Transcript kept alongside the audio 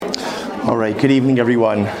All right, good evening,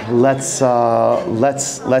 everyone. Let's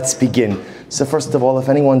begin. So first of all, if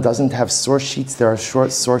anyone doesn't have source sheets, there are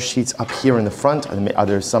short source sheets up here in the front.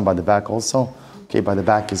 There's some by the back also. Okay, by the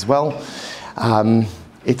back as well.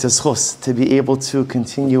 It's a zchus to be able to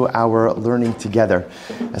continue our learning together,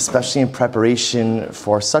 especially in preparation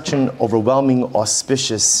for such an overwhelming,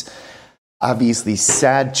 auspicious, obviously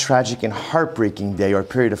sad, tragic, and heartbreaking day or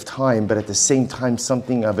period of time, but at the same time,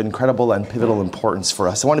 something of incredible and pivotal importance for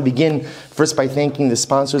us. I want to begin first by thanking the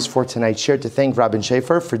sponsors for tonight's shir, to thank Rabin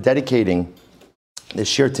Schaefer for dedicating the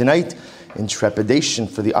shir tonight in trepidation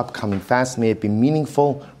for the upcoming fast. May it be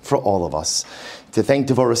meaningful for all of us. To thank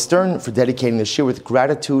Devorah Stern for dedicating the shir with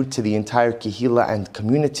gratitude to the entire Kehila and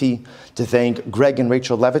community. To thank Greg and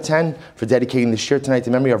Rachel Levitan for dedicating the shir tonight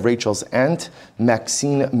in memory of Rachel's aunt,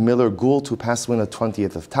 Maxine Miller Gould, who passed away on the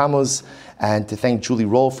 20th of Tammuz. And to thank Julie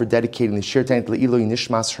Roll for dedicating the shir tonight Le'iloi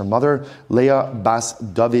Nishmas, her mother, Leah Bas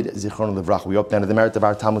David Zichron Livrach. We hope that in the merit of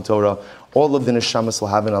our Talmud Torah, all of the neshamas will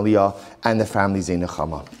have an aliyah and the families a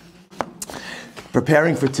nechama.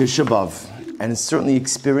 Preparing for Tisha B'Av, and certainly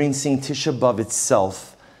experiencing Tisha B'Av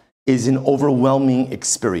itself, is an overwhelming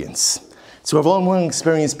experience. It's an overwhelming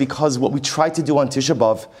experience because what we try to do on Tisha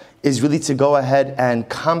B'Av is really to go ahead and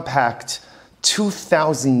compact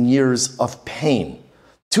 2,000 years of pain,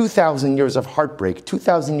 2,000 years of heartbreak,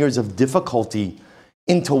 2,000 years of difficulty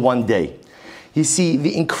into one day. You see,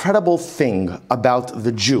 the incredible thing about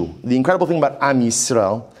the Jew, the incredible thing about Am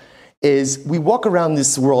Yisrael, is we walk around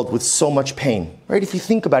this world with so much pain, right? If you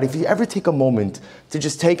think about it, if you ever take a moment to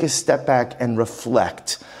just take a step back and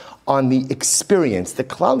reflect on the experience, the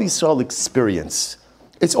Klal Yisrael experience,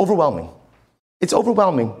 it's overwhelming. It's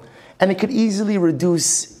overwhelming. And it could easily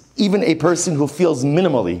reduce even a person who feels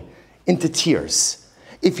minimally into tears.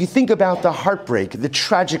 If you think about the heartbreak, the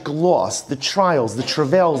tragic loss, the trials, the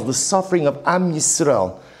travails, the suffering of Am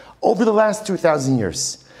Yisrael over the last 2,000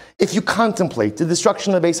 years, if you contemplate the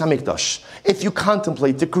destruction of the Beis HaMikdash, if you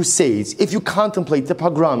contemplate the Crusades, if you contemplate the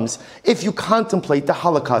pogroms, if you contemplate the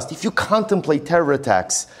Holocaust, if you contemplate terror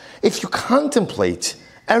attacks, if you contemplate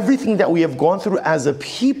everything that we have gone through as a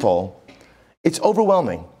people, it's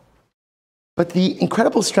overwhelming. But the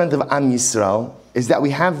incredible strength of Am Yisrael is that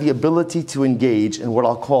we have the ability to engage in what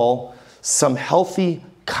I'll call some healthy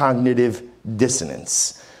cognitive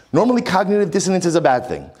dissonance. Normally, cognitive dissonance is a bad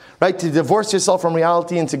thing. Right? To divorce yourself from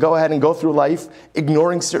reality and to go ahead and go through life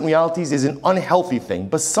ignoring certain realities is an unhealthy thing,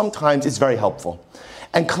 but sometimes it's very helpful.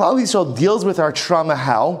 And Klal Yisrael deals with our trauma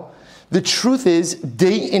how? The truth is,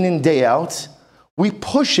 day in and day out, we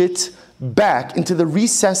push it back into the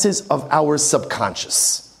recesses of our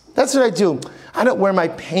subconscious. That's what I do. I don't wear my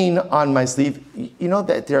pain on my sleeve. You know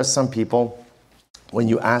that there are some people, when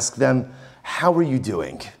you ask them, how are you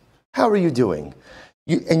doing? How are you doing?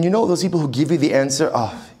 And you know those people who give you the answer,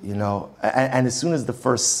 and as soon as the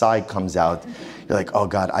first sigh comes out, you're like, oh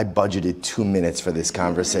God, I budgeted 2 minutes for this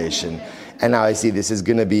conversation, and now I see this is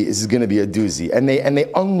gonna be a doozy. And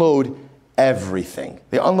they unload everything.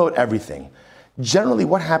 They unload everything. Generally,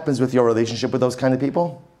 what happens with your relationship with those kind of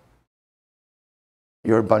people?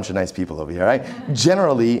 You're a bunch of nice people over here, right?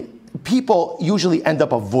 Generally, people usually end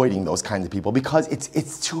up avoiding those kinds of people because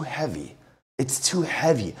it's too heavy. It's too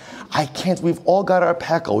heavy. We've all got our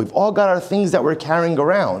peckle. We've all got our things that we're carrying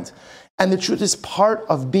around. And the truth is, part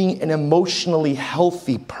of being an emotionally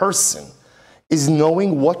healthy person is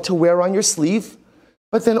knowing what to wear on your sleeve,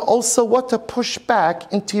 but then also what to push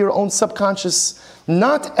back into your own subconscious.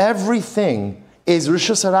 Not everything is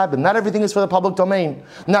Rishus HaRabim. Not everything is for the public domain.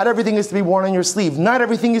 Not everything is to be worn on your sleeve. Not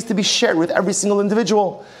everything is to be shared with every single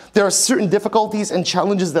individual. There are certain difficulties and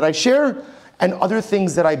challenges that I share, and other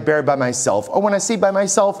things that I bear by myself. Or when I say by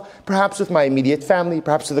myself, perhaps with my immediate family,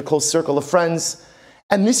 perhaps with a close circle of friends.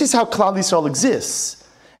 And this is how Klal Yisrael exists.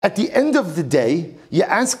 At the end of the day, you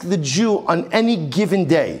ask the Jew on any given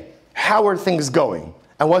day, how are things going?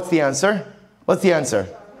 And what's the answer? What's the answer?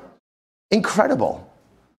 Incredible.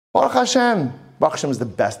 Baruch Hashem. Baruch Hashem is the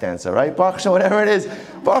best answer, right? Baruch Hashem, whatever it is.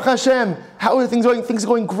 Baruch Hashem. How are things going? Things are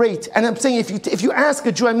going great. And I'm saying, if you ask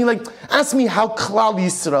a Jew, ask me how Klal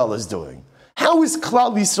Yisrael is doing. How is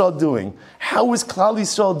Klal Yisrael doing? How is Klal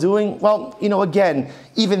Yisrael doing? Well, again,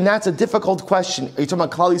 even that's a difficult question. Are you talking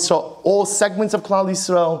about Klal Yisrael, all segments of Klal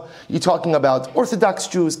Yisrael? You're talking about Orthodox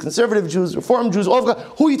Jews, Conservative Jews, Reform Jews, all of that.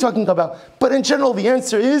 Who are you talking about? But in general, the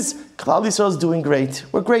answer is Klal Yisrael is doing great.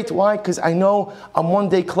 We're great. Why? Because I know I'm one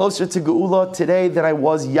day closer to Geula today than I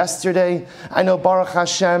was yesterday. I know, Baruch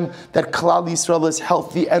Hashem, that Klal Yisrael is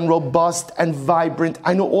healthy and robust and vibrant.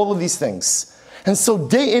 I know all of these things. And so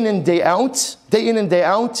day in and day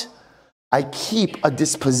out, I keep a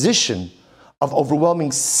disposition of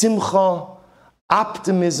overwhelming simcha,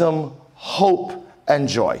 optimism, hope, and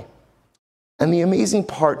joy. And the amazing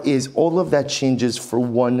part is all of that changes for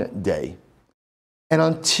one day. And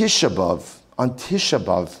on Tisha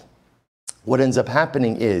B'Av, what ends up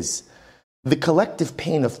happening is the collective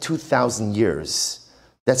pain of 2,000 years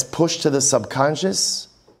that's pushed to the subconscious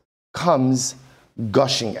comes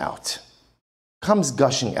gushing out.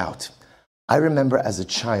 I remember as a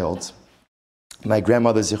child, my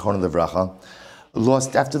grandmother, Zichron Livracha,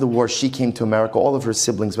 lost, after the war, she came to America, all of her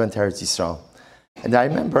siblings went to Eretz Yisrael. And I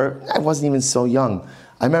remember, I wasn't even so young,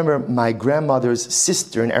 I remember my grandmother's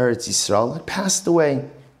sister in Eretz Yisrael had passed away.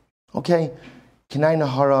 Okay, Kenai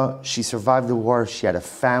Nahara, she survived the war, she had a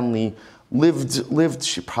family, lived,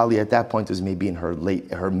 she probably at that point was maybe in her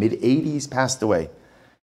mid-80s, passed away.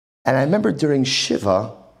 And I remember during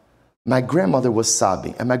Shiva, my grandmother was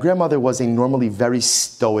sobbing, and my grandmother was a normally very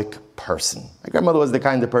stoic person. My grandmother was the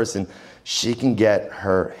kind of person, she can get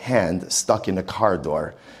her hand stuck in a car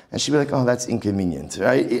door, and she'd be like, oh, that's inconvenient,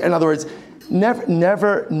 right? In other words,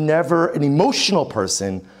 never an emotional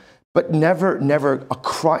person, but never a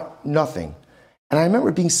cry, nothing. And I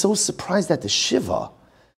remember being so surprised at the Shiva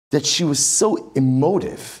that she was so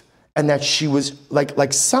emotive and that she was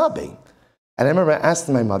like sobbing. And I remember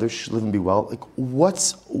asking my mother, she should live and be well, like,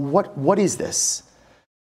 what is this?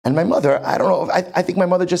 And my mother, I don't know, I think my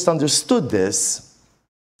mother just understood this,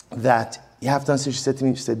 that you have to understand, she said to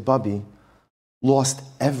me, she said, Bubby lost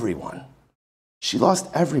everyone. She lost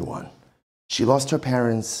everyone. She lost her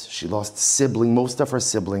parents, she lost most of her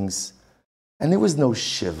siblings, and there was no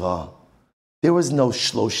Shiva, there was no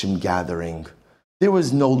Shloshim gathering, there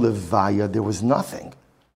was no Levaya, there was nothing.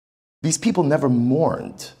 These people never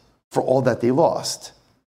mourned for all that they lost.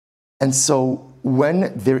 And so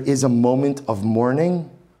when there is a moment of mourning,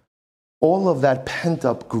 all of that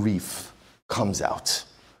pent-up grief comes out.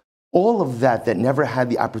 All of that never had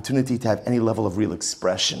the opportunity to have any level of real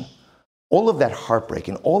expression, all of that heartbreak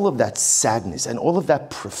and all of that sadness and all of that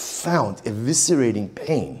profound, eviscerating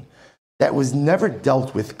pain that was never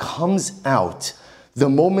dealt with comes out the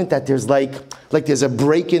moment that there's like there's a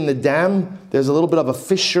break in the dam, there's a little bit of a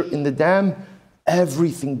fissure in the dam,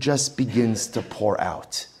 everything just begins to pour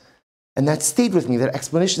out. And that stayed with me, that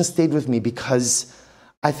explanation stayed with me, because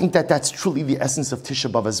I think that that's truly the essence of Tisha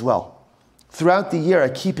B'Av as well. Throughout the year, I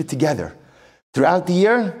keep it together. Throughout the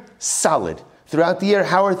year, solid. Throughout the year,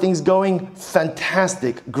 how are things going?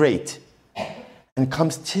 Fantastic, great. And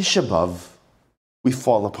comes Tisha B'Av, we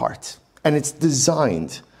fall apart. And it's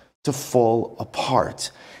designed to fall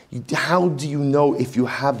apart. How do you know if you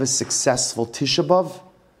have a successful Tisha B'Av?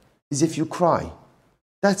 Is if you cry.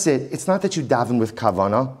 That's it. It's not that you daven with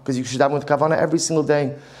kavana, because you should daven with kavana every single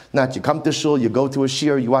day. Not you come to shul, you go to a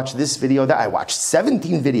shiur, you watch this video, that. I watched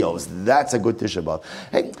 17 videos. That's a good Tisha B'Av.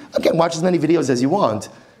 Hey, again, watch as many videos as you want,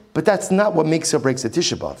 but that's not what makes or breaks a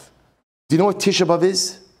Tisha B'Av. Do you know what Tisha B'Av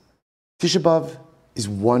is? Tisha B'Av is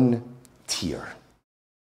one tear.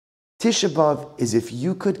 Tisha B'Av is if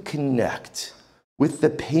you could connect with the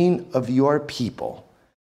pain of your people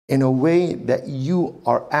in a way that you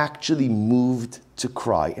are actually moved to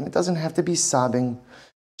cry. And it doesn't have to be sobbing,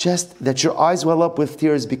 just that your eyes well up with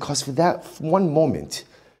tears, because for that one moment,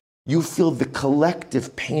 you feel the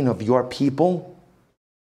collective pain of your people.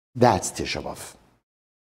 That's Tisha B'Av.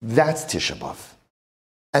 That's Tisha B'Av.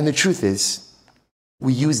 And the truth is,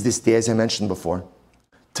 we use this day, as I mentioned before,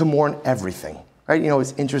 to mourn everything. Right? You know,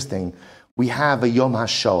 it's interesting. We have a Yom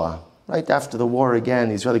HaShoah. Right after the war again,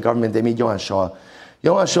 the Israeli government, they made Yom HaShoah.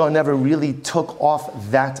 Yom HaShoah never really took off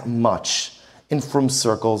that much in frum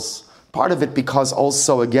circles. Part of it because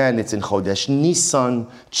also, again, it's in Chodesh Nisan,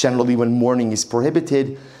 generally when mourning is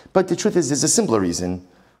prohibited. But the truth is, there's a simpler reason.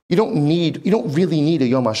 You don't really need a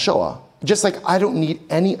Yom HaShoah. Just like I don't need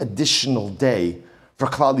any additional day for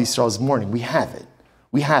Klal Yisrael's mourning. We have it.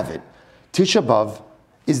 We have it. Tisha B'Av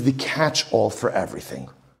is the catch-all for everything.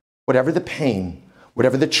 Whatever the pain,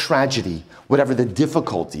 whatever the tragedy, whatever the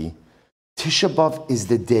difficulty, Tisha B'Av is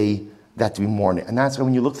the day that we mourn it. And that's why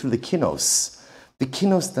when you look through the Kinos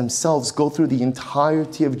themselves go through the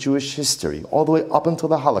entirety of Jewish history, all the way up until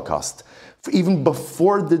the Holocaust. Even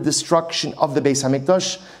before the destruction of the Beis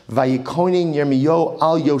HaMikdash, Vayikonin Yirmiyahu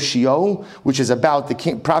al Yoshio, which is about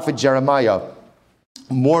the prophet Jeremiah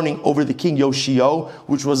mourning over the king Yoshio,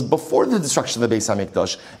 which was before the destruction of the Beis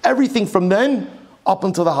HaMikdash. Everything from then up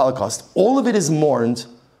until the Holocaust, all of it is mourned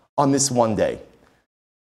on this one day.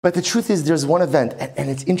 But the truth is, there's one event, and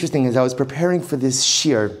it's interesting, as I was preparing for this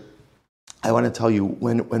shiur, I want to tell you,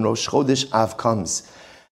 when Rosh Chodesh Av comes,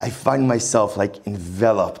 I find myself like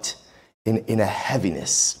enveloped in a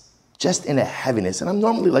heaviness, just in a heaviness. And I'm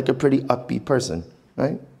normally like a pretty upbeat person,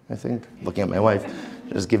 right? I think, looking at my wife,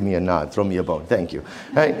 Just give me a nod, throw me a bone. Thank you.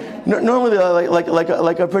 Right? Normally,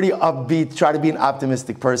 like a pretty upbeat, try to be an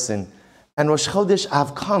optimistic person. And Rosh Chodesh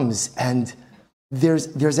Av comes, and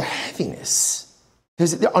there's a heaviness.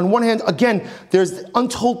 On one hand, again, there's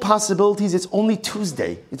untold possibilities. It's only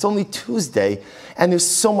Tuesday. And there's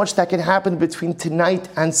so much that can happen between tonight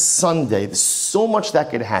and Sunday. There's so much that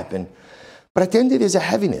could happen. But at the end of the day, there's a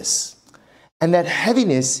heaviness. And that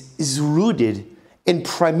heaviness is rooted in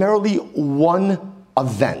primarily one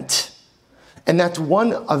event. And that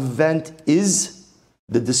one event is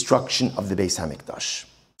the destruction of the Beis HaMikdash.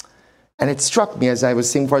 And it struck me as I was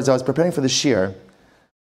saying, as I was preparing for the shir,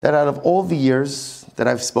 that out of all the years that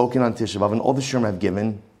I've spoken on Tisha B'Av and all the shirim I've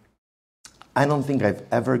given, I don't think I've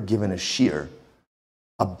ever given a shir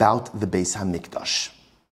about the Beis HaMikdash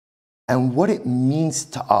and what it means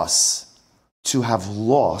to us to have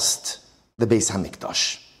lost the Beis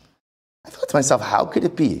HaMikdash. I thought to myself, how could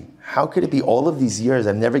it be? How could it be all of these years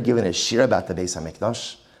I've never given a shir about the Beis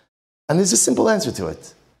HaMikdash? And there's a simple answer to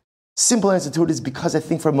it. Simple answer to it is because I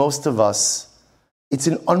think for most of us, it's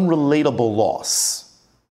an unrelatable loss.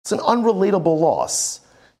 It's an unrelatable loss.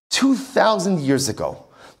 2,000 years ago,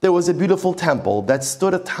 there was a beautiful temple that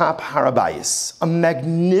stood atop Har HaBayis, a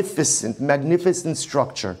magnificent, magnificent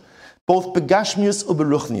structure, both begashmius and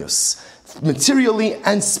beruchnius, materially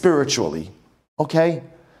and spiritually. Okay?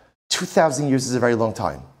 2,000 years is a very long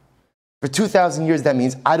time. For 2,000 years, that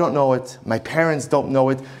means I don't know it, my parents don't know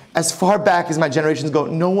it. As far back as my generations go,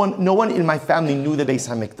 no one in my family knew the Beis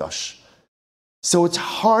HaMikdash. So it's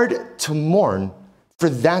hard to mourn for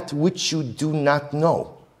that which you do not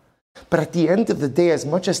know. But at the end of the day, as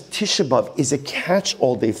much as Tisha B'Av is a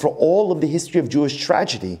catch-all day for all of the history of Jewish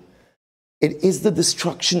tragedy, it is the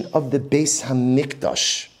destruction of the Beis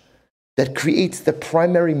HaMikdash that creates the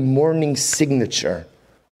primary mourning signature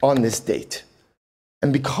on this date.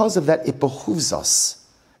 And because of that, it behooves us,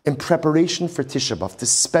 in preparation for Tisha B'Av, to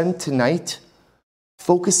spend tonight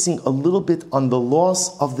focusing a little bit on the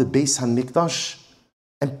loss of the Beis HaMikdash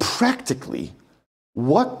and practically,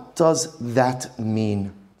 what does that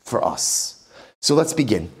mean for us? So let's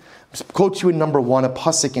begin. I'll quote you in number 1, a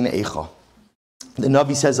pasuk in Eicha. The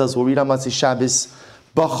Navi says, as we'll read on Matzah Shabbos,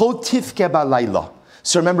 B'cho tifke b'layla.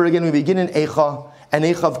 So remember again, we begin in Eicha, and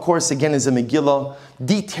Eicha, of course, again is a Megillah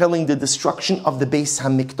detailing the destruction of the Beis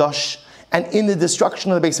HaMikdash. And in the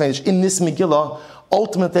destruction of the Beis HaMikdash, in this Megillah,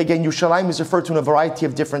 ultimately again, Yerushalayim is referred to in a variety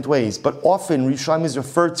of different ways, but often Yerushalayim is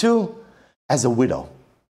referred to as a widow.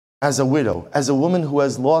 As a widow, as a woman who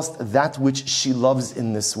has lost that which she loves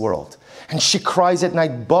in this world. And she cries at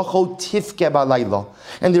night, B'cho tifke b'layla.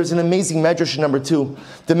 And there's an amazing medrash in number 2.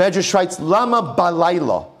 The medrash writes, Lama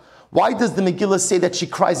b'layla. Why does the Megillah say that she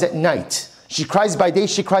cries at night? She cries by day,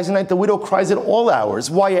 she cries at night. The widow cries at all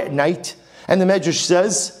hours. Why at night? And the medrash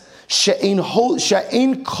says, She'ein kol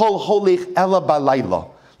holech ela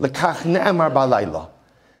b'layla. Lekach ne'emar b'layla.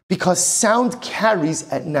 Because sound carries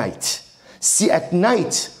at night. See, at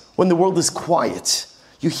night, when the world is quiet,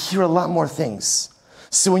 you hear a lot more things.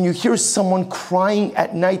 So when you hear someone crying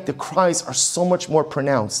at night, the cries are so much more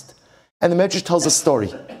pronounced. And the Medrash tells a story.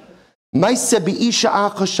 The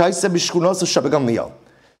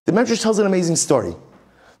Medrash tells an amazing story.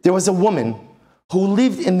 There was a woman who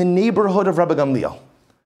lived in the neighborhood of Rabbi Gamliel.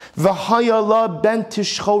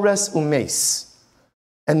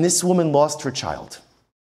 And this woman lost her child.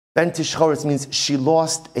 Ben Tishchores means she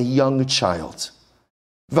lost a young child.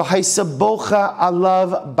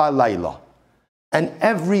 Alav balayla. And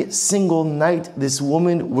every single night, this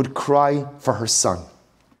woman would cry for her son.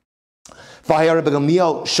 Rabbi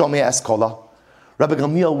Gamliel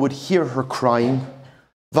would hear her crying.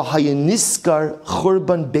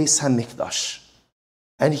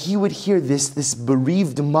 And he would hear this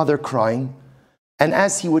bereaved mother crying. And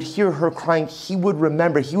as he would hear her crying, he was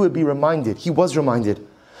reminded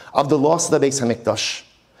of the loss of the Beis HaMikdash.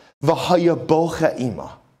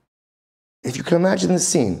 If you can imagine the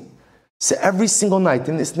scene, so every single night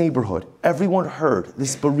in this neighborhood, everyone heard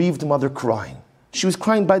this bereaved mother crying. She was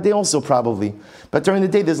crying by day also probably, but during the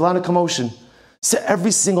day there's a lot of commotion. So every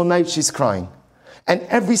single night she's crying. And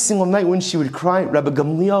every single night when she would cry, Rabbi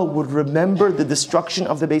Gamliel would remember the destruction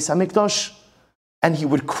of the Beis HaMikdash, and he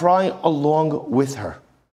would cry along with her.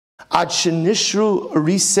 Ad shenishru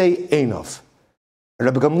risei einov.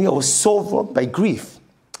 Rabbi Gamliel was so overwhelmed by grief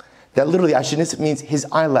that literally, Ashenis means his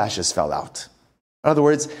eyelashes fell out. In other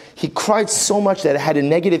words, he cried so much that it had a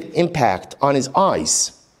negative impact on his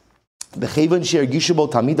eyes. And it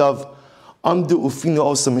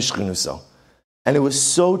was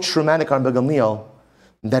so traumatic on Rabbi Gamliel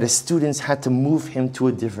that his students had to move him to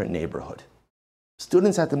a different neighborhood. And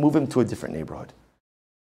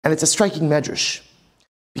it's a striking medrash.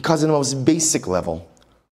 Because in the most basic level,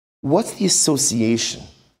 what's the association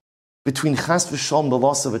between chas v'shalom, the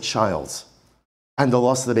loss of a child, and the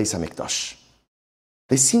loss of the Beis HaMikdash?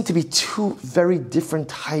 They seem to be two very different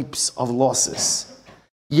types of losses.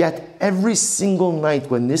 Yet every single night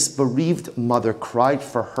when this bereaved mother cried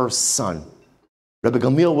for her son, Rabbi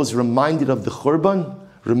Gamliel was reminded of the Churban,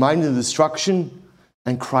 reminded of the destruction,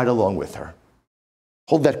 and cried along with her.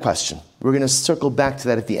 Hold that question. We're going to circle back to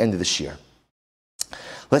that at the end of the shiur.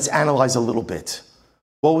 Let's analyze a little bit.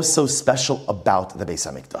 What was so special about the Beis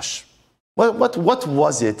HaMikdash? What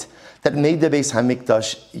was it that made the Beis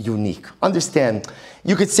HaMikdash unique? Understand,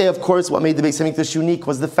 you could say, of course, what made the Beis HaMikdash unique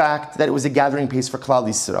was the fact that it was a gathering place for Klal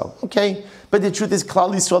Yisrael. Okay, but the truth is,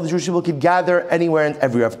 Klal Yisrael, the Jewish people, could gather anywhere and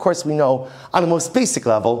everywhere. Of course, we know, on the most basic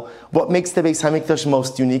level, what makes the Beis HaMikdash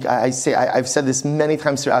most unique. I've said this many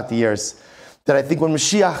times throughout the years, that I think when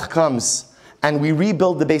Mashiach comes and we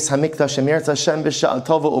rebuild the Beis HaMikdash, Emeretz Hashem b'sha'al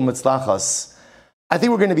tova u'metzlachas, I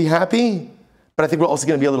think we're going to be happy, but I think we're also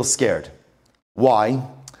going to be a little scared. Why?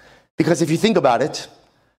 Because if you think about it,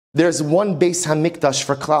 there's one Beis HaMikdash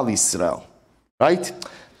for Klal Yisrael, right?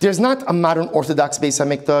 There's not a modern Orthodox Beis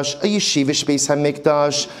HaMikdash, a Yeshivish Beis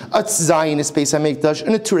HaMikdash, a Zionist Beis HaMikdash,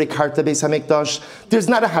 and a Turei Karta Beis HaMikdash. There's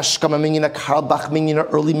not a Hashkama minyan, a Karlbach minyan, an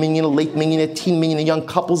early minyan, a late minyan, a teen minyan, a young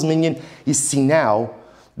couples minyan. You see now,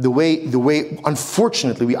 the way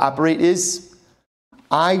unfortunately we operate is,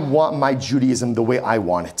 I want my Judaism the way I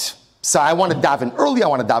want it. So I want to daven early, I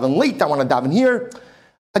want to daven late, I want to daven here.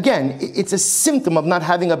 Again, it's a symptom of not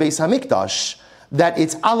having a Beis HaMikdash, that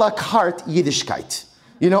it's a la carte Yiddishkeit.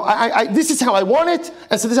 You know, this is how I want it,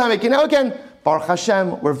 and so this is how I make it. Now again, Baruch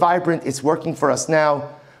Hashem, we're vibrant, it's working for us now.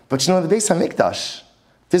 But you know, the Beis HaMikdash,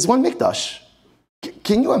 there's one Mikdash.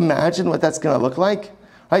 Can you imagine what that's going to look like?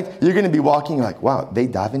 Right? You're going to be walking like, wow, they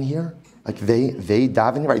daven here? Like they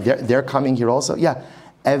daven here? Right? They're coming here also? Yeah,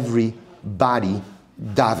 everybody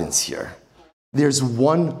davens here. There's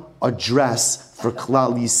one address for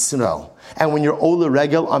Klal Yisrael. And when you're Ola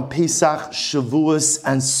Regel on Pesach, Shavuos,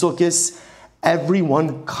 and Sukkot,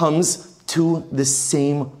 everyone comes to the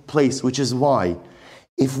same place, which is why,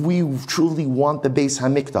 if we truly want the Beis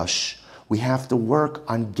HaMikdash, we have to work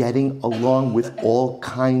on getting along with all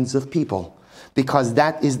kinds of people. Because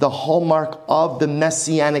that is the hallmark of the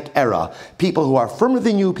Messianic era. People who are firmer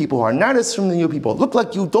than you, people who are not as firm than you, people who look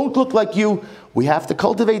like you, don't look like you. We have to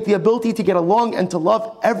cultivate the ability to get along and to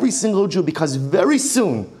love every single Jew, because very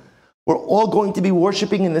soon we're all going to be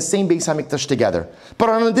worshiping in the same Beis HaMikdash together. But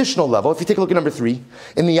on an additional level, if you take a look at number 3,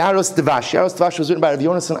 in the Yaros Devash was written by Rav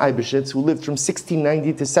Yonasan Eibeshitz, who lived from 1690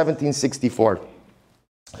 to 1764.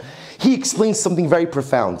 He explains something very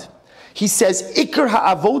profound. He says, Ikar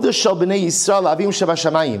ha'avoda shel b'nei Yisrael avim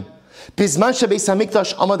shebashamayim, bizman shebeis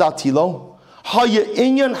HaMikdash amad al tilo,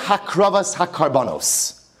 ha'inyan hakravas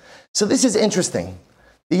hakarbanos. So this is interesting.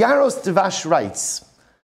 The Yaros Devash writes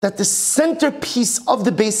that the centerpiece of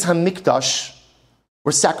the Beis HaMikdash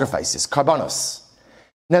were sacrifices, karbanos.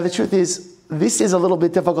 Now the truth is, this is a little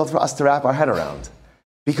bit difficult for us to wrap our head around,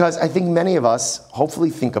 because I think many of us hopefully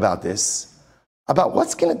think about this, about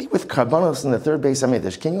what's going to be with karbanos in the third Beis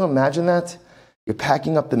HaMikdash. Can you imagine that? You're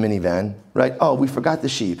packing up the minivan, right? Oh, we forgot the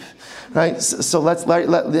sheep, right? So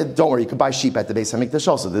don't worry, you can buy sheep at the Beis HaMikdash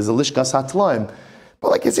also. There's a Lishkas HaTlaim.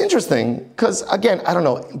 But it's interesting, because again, I don't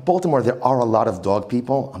know, in Baltimore there are a lot of dog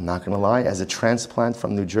people, I'm not going to lie. As a transplant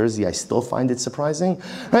from New Jersey, I still find it surprising,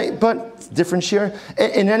 right? But it's different here.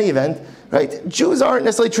 In any event, right, Jews aren't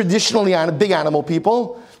necessarily traditionally big animal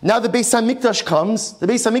people. Now the Beis HaMikdash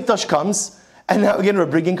comes, and now again we're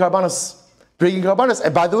bringing karbanos.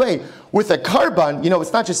 And by the way, with a karban,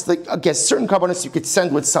 it's not just like, I guess certain karbanos you could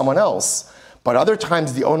send with someone else. But other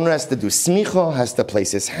times the owner has to do smicha, has to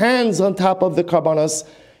place his hands on top of the karbanos.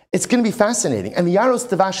 It's going to be fascinating. And the Yaros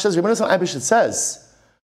Devash says, Rabbi Yonasan Eibeshitz says,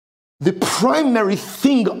 the primary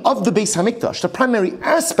thing of the Beis HaMikdash, the primary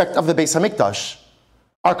aspect of the Beis HaMikdash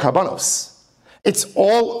are karbanos. It's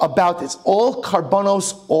all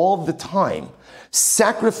karbanos all the time.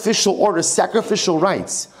 Sacrificial orders, sacrificial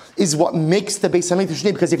rites is what makes the Beis HaMikdash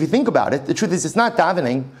unique. Because if you think about it, the truth is it's not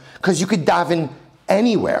davening, because you could daven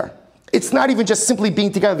anywhere. It's not even just simply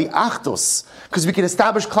being together, the Achdus, because we can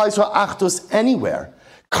establish Klal Yisrael Achdus anywhere.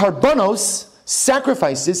 Karbanos,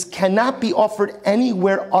 sacrifices, cannot be offered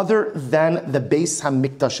anywhere other than the Beis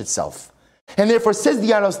HaMikdash itself. And therefore, says the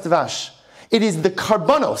Yaros Devash, it is the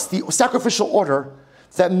karbanos, the sacrificial order,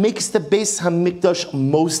 that makes the Beis HaMikdash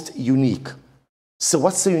most unique. So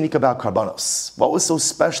what's so unique about karbanos? What was so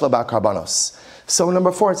special about karbanos? So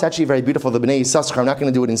number 4, it's actually very beautiful. The Bnei Yissaschar, I'm not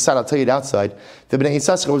going to do it inside, I'll tell you it outside. The Bnei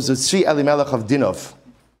Yissaschar was the Tzvi Elimelech of Dinov,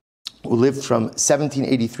 who lived from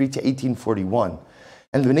 1783 to 1841.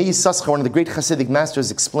 And the Bnei Yissaschar, one of the great Hasidic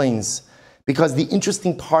masters, explains, because the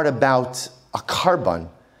interesting part about a carbon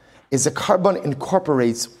is a carbon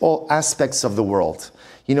incorporates all aspects of the world.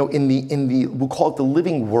 You know, in the we'll call it the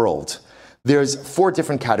living world, there's 4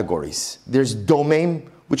 different categories. There's domeim,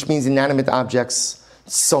 which means inanimate objects,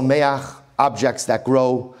 someach, objects that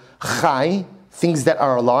grow, chai, things that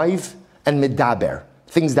are alive, and medaber,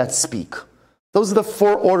 things that speak. Those are the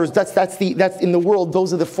 4 orders. That's in the world.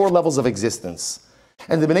 Those are the 4 levels of existence.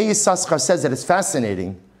 And the Bnei Yissaschar says that it's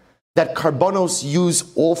fascinating that Karbonos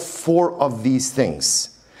use all 4 of these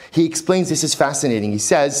things. He explains this is fascinating. He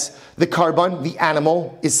says the carbon, the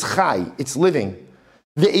animal, is chai, it's living.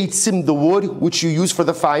 The eitzim, the wood, which you use for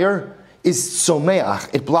the fire, is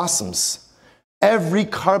someach, it blossoms. Every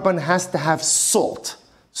carbon has to have salt.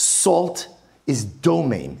 Salt is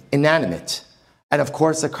domain, inanimate. And of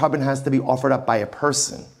course, a carbon has to be offered up by a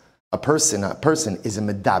person. A person is a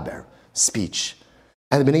medaber, speech.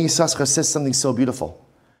 And the Bnei Yissaschar says something so beautiful.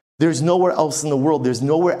 There's nowhere else in the world, there's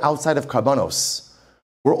nowhere outside of Karbanos,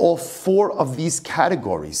 where all 4 of these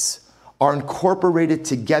categories are incorporated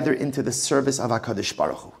together into the service of HaKadosh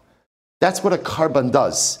Baruch Hu. That's what a carbon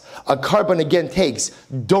does. A carbon again takes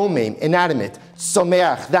domain, inanimate,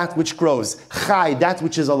 someach, that which grows, chai, that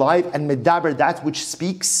which is alive, and medaber, that which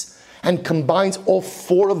speaks, and combines all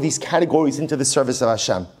 4 of these categories into the service of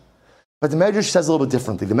Hashem. But the Medrash says a little bit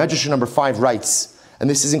differently. The Medrash number 5 writes, and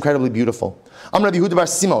this is incredibly beautiful. Am Rabbi Yehuda bar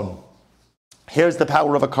Simon. Here's the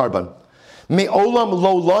power of a carbon. Me'olam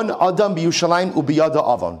lo lan adam b'Yushalayim ubiyada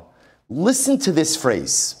avon. Listen to this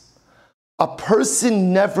phrase. A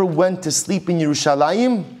person never went to sleep in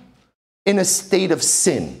Yerushalayim in a state of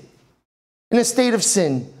sin. In a state of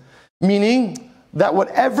sin. Meaning that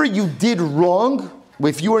whatever you did wrong,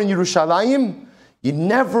 if you were in Yerushalayim, you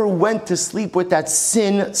never went to sleep with that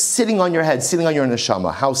sin sitting on your head, sitting on your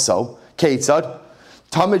neshama. How so? Keitzad.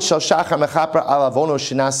 Tamid shal shachar mechaper alavono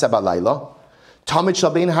shenasa balayla. Tamid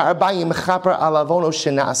shal bein ha'arbayim mechaper alavono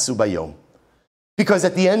shenasu bayom. Because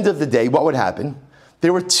at the end of the day, what would happen?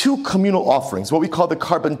 There were 2 communal offerings, what we call the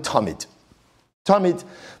carbon tamid. Tamid,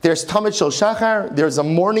 there's tamid shal shachar, there's a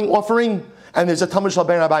morning offering, and there's a tamid shal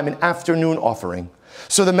bein ha'arbayim, an afternoon offering.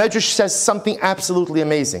 So the Medrash says something absolutely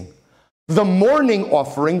amazing. The morning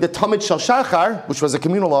offering, the tamid shal shachar, which was a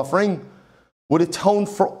communal offering, would atone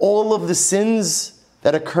for all of the sins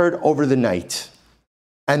that occurred over the night.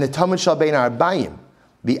 And the tamid shal bein ha'arbayim,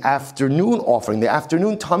 the afternoon offering, the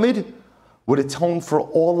afternoon tamid, would atone for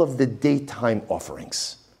all of the daytime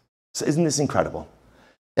offerings. So isn't this incredible?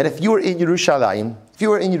 That if you were in Yerushalayim,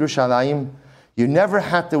 you never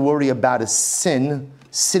had to worry about a sin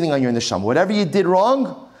sitting on your neshama. Whatever you did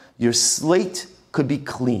wrong, your slate could be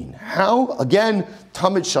clean. How? Again,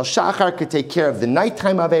 tamid shal shachar could take care of the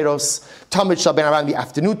nighttime averos, tamid shal bein ha'arbayim, the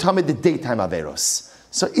afternoon tamid, the daytime averos.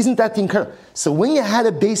 So isn't that incredible? So when you had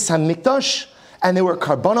a Beis HaMikdash and there were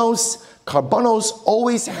karbanos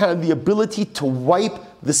always had the ability to wipe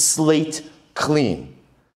the slate clean.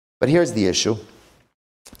 But here's the issue.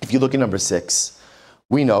 If you look at number 6,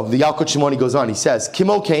 we know, the Yalkut Shimoni goes on, he says,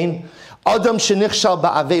 Kimo Kain, Adam shenichshal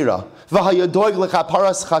ba'avera, v'hayadoig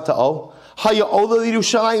lechaparas chata'o, haya'ola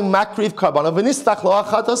l'Yerushalayim makriv karbana, v'nistach lo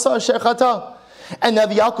achatasa asher chata. And now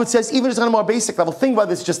the Yalkut says, even on a more basic level, think about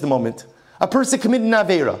this just a moment. A person committed an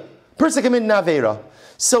avera.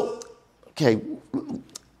 So, okay,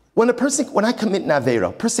 when I commit an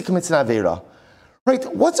avera, person commits an avera, right?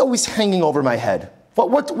 What's always hanging over my head?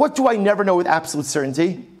 What do I never know with absolute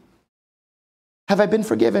certainty? Have I been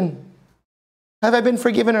forgiven? Have I been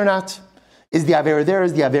forgiven or not? Is the avera there?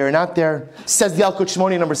 Is the avera not there? Says the Yalkut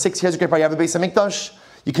Shimoni number 6. Here's a great part. You have a Beis HaMikdash.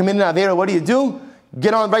 You commit an avera. What do?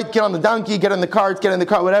 Get on the donkey, get in the cart,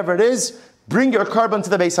 whatever it is. Bring your carbon to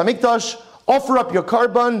the Beis HaMikdash. Offer up your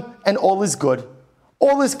carbon, and all is good.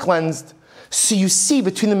 All is cleansed. So you see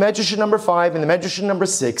between the Medrash number 5 and the Medrash number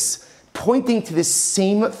 6, pointing to this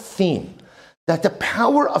same theme, that the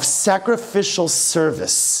power of sacrificial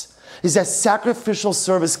service is that sacrificial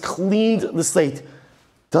service cleaned the slate.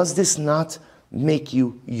 Does this not make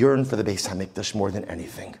you yearn for the Beis HaMikdash more than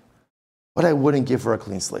anything? What I wouldn't give for a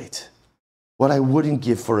clean slate. What I wouldn't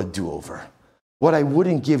give for a do-over. What I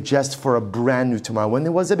wouldn't give just for a brand new tomorrow. When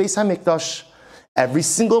there was a Beis HaMikdash, every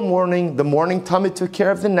single morning, the morning Tamid took care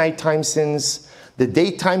of the nighttime sins. The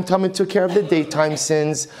daytime Tamid took care of the daytime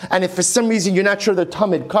sins. And if for some reason you're not sure the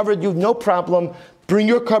Tamid covered you, no problem. Bring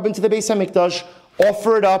your carbon to the Beis HaMikdash,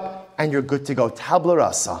 offer it up, and you're good to go. Tabla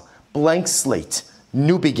rasa, blank slate,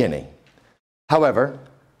 new beginning. However,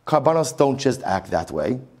 Karbanos don't just act that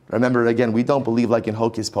way. Remember, again, we don't believe like in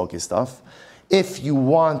hocus pocus stuff. If you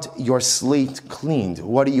want your slate cleaned,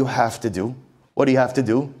 what do you have to do?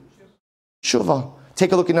 Shuvah.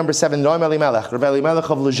 Take a look at number 7, Noam Elimelech, Rav Elimelech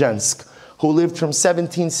of Lezhensk, who lived from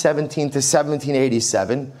 1717 to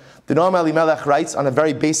 1787. The Noam Elimelech writes on a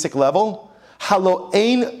very basic level, Halo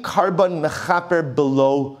ein karban mechaper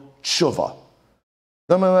below tshuva.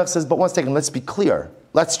 Noam Elimelech says, but one second, let's be clear.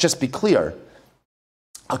 Let's just be clear.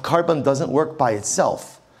 A karban doesn't work by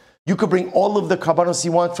itself. You could bring all of the karbanos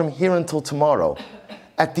you want from here until tomorrow.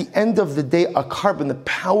 At the end of the day, a karban, the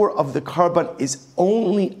power of the karban is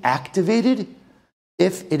only activated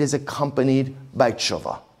if it is accompanied by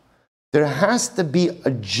tshuva. There has to be a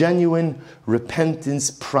genuine repentance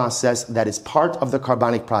process that is part of the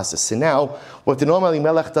karbanic process. So now, what the Noam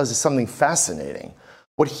Elimelech does is something fascinating.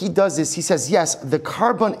 What he does is he says, yes, the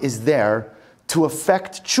karban is there to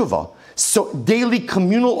affect tshuva. So daily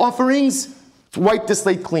communal offerings, wipe the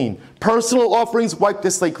slate clean. Personal offerings, wipe the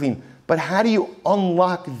slate clean. But how do you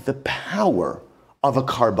unlock the power of a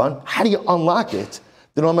karban? How do you unlock it?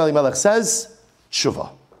 The Noam Elimelech says, tshuva.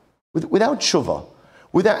 Without tshuva,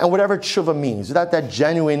 and whatever tshuva means, without that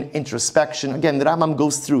genuine introspection, again, the Rambam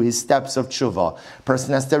goes through his steps of tshuva.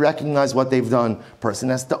 Person has to recognize what they've done. Person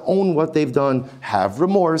has to own what they've done, have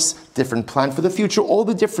remorse, different plan for the future, all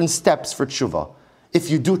the different steps for tshuva. If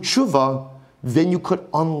you do tshuva, then you could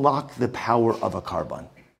unlock the power of a karban.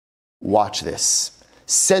 Watch this.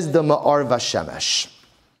 Says the Ma'ar Vashemesh.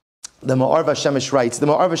 The Ma'ar Vashemesh writes, the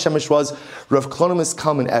Ma'ar Vashemesh was Rav Klonimus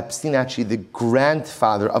Kalman Epstein, actually the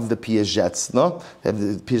grandfather of the Piagets. No?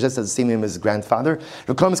 The Piagets has the same name as his grandfather.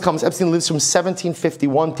 Rav Klonimus Kalman Epstein lives from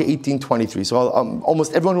 1751 to 1823. So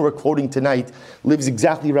almost everyone who we're quoting tonight lives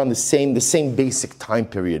exactly around the same basic time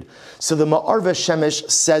period. So the Ma'ar Vashemesh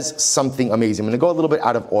says something amazing. I'm going to go a little bit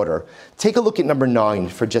out of order. Take a look at number 9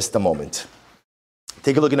 for just a moment.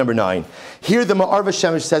 Take a look at number 9. Here the Ma'ar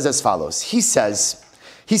Vashemesh says as follows. He says,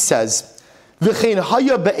 so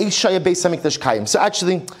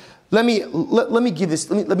actually, let me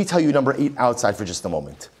tell you number 8 outside for just a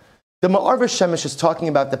moment. The Ma'ar Vashemesh is talking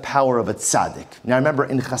about the power of a tzaddik. Now remember,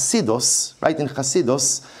 in Chasidus, right,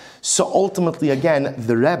 so ultimately again,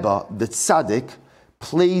 the Rebbe, the tzaddik,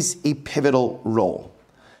 plays a pivotal role.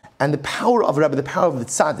 And the power of Rebbe, the power of the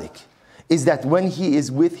tzaddik, is that when he is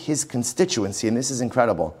with his constituency, and this is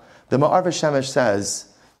incredible, the Ma'ar Vashemesh says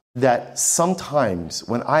that sometimes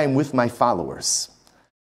when I am with my followers,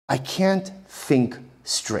 I can't think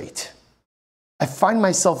straight. I find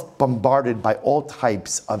myself bombarded by all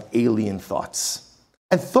types of alien thoughts,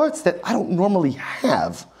 and thoughts that I don't normally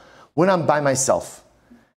have when I'm by myself.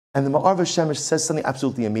 And the Ma'ar Vashemesh says something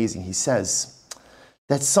absolutely amazing. He says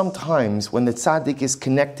that sometimes when the tzaddik is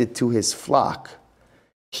connected to his flock,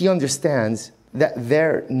 he understands that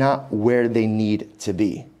they're not where they need to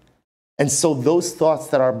be. And so those thoughts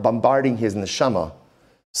that are bombarding his neshama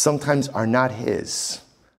sometimes are not his.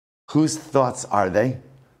 Whose thoughts are they?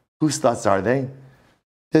 Whose thoughts are they?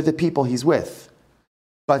 They're the people he's with.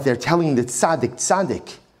 But they're telling the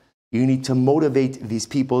tzaddik, you need to motivate these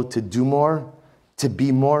people to do more, to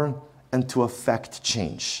be more, and to affect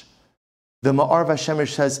change. The Ma'ar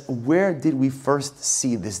Vashemesh says, where did we first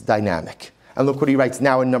see this dynamic? And look what he writes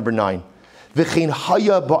now in number 9. Listen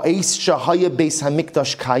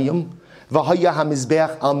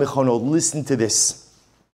to this.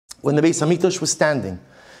 When the Beis Hamikdash was standing,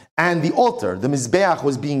 and the altar, the Mizbeach,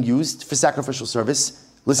 was being used for sacrificial service,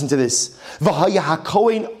 listen to this. And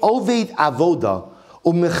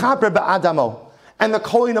the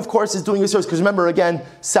Kohen, of course, is doing his service. Because remember, again,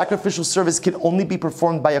 sacrificial service can only be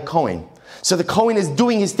performed by a Kohen. So the Kohen is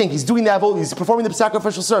doing his thing. He's doing the avodah. He's performing the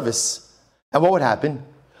sacrificial service. And what would happen?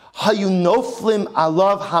 Hayunoflim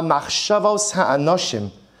alav hamachshavos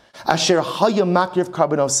ha'anoshim asher hayamakriv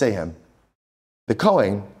karbonosehem. The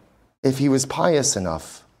Kohen, if he was pious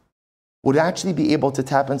enough, would actually be able to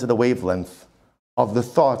tap into the wavelength of the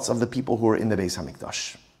thoughts of the people who are in the Beis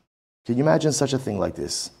Hamikdash. Can you imagine such a thing like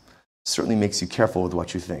this? Certainly makes you careful with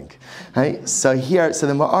what you think. Right? So the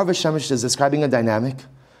Ma'ar Vashemesh is describing a dynamic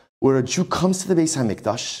where a Jew comes to the Beis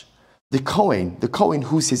Hamikdash. The Kohen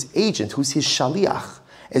who's his agent, who's his shaliach,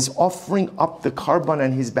 is offering up the karban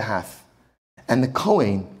on his behalf. And the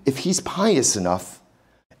Kohen, if he's pious enough,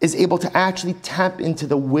 is able to actually tap into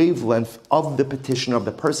the wavelength of the petitioner, of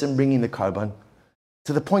the person bringing the karban,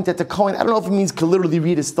 to the point that the Kohen, I don't know if it means could literally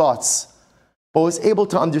read his thoughts, but was able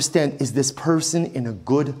to understand, is this person in a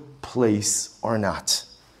good place or not?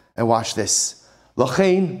 And watch this.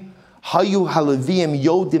 L'chein, hayu haLeviim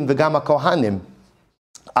yodim v'gam haKohanim,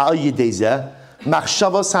 al yedei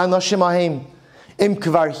machshavos ha'anoshim ahem, im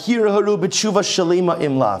kvar hirharu b'tshuva shalema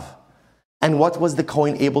im lav. And what was the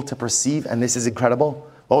Kohen able to perceive? And this is incredible.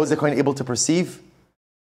 What was the Kohen able to perceive?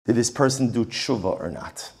 Did this person do tshuva or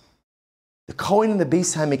not? The Kohen in the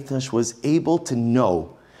Beis HaMikdash was able to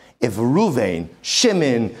know if Ruvain,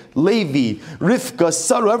 Shimon, Levi, Rivka,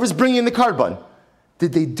 Sarah, whoever's bringing the carbon,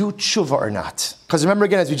 did they do tshuva or not? Because remember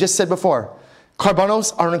again, as we just said before,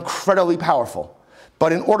 karbanos are incredibly powerful.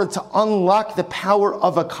 But in order to unlock the power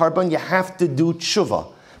of a carbon, you have to do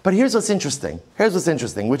tshuva. But here's what's interesting.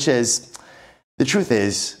 Which is, the truth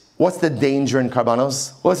is, what's the danger in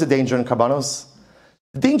karbanos? What's the danger in karbanos?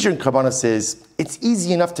 The danger in karbanos is, it's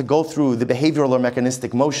easy enough to go through the behavioral or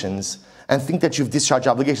mechanistic motions and think that you've discharged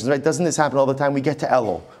obligations, right? Doesn't this happen all the time? We get to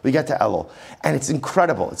Elul. And it's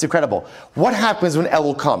incredible. What happens when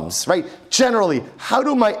Elul comes, right? Generally, how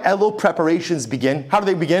do my Elul preparations begin? How do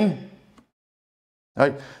they begin?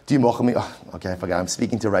 Right? Do you mocha me? Oh, okay, I forgot. I'm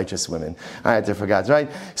speaking to righteous women. I forgot, right?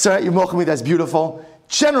 So you mocha me, that's beautiful.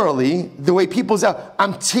 Generally, the way people say,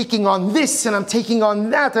 I'm taking on this and I'm taking on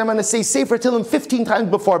that. I'm going to say Sefer Tehillim 15 times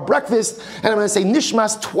before breakfast, and I'm going to say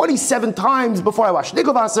Nishmas 27 times before I wash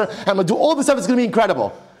Nikolvasser, and I'm going to do all this stuff. It's going to be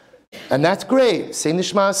incredible. And that's great. Say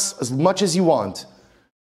Nishmas as much as you want.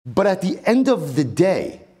 But at the end of the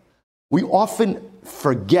day, we often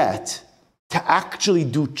forget to actually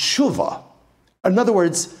do tshuva. In other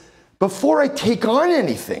words, before I take on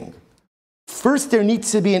anything, first there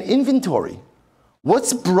needs to be an inventory.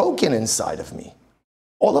 What's broken inside of me?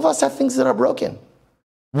 All of us have things that are broken.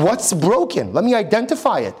 What's broken? Let me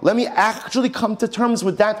identify it. Let me actually come to terms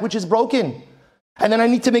with that which is broken. And then I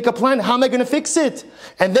need to make a plan. How am I going to fix it?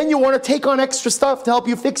 And then you want to take on extra stuff to help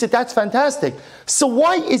you fix it. That's fantastic. So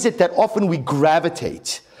why is it that often we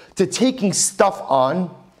gravitate to taking stuff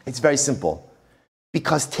on? It's very simple.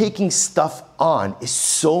 Because taking stuff on is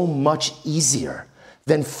so much easier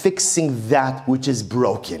than fixing that which is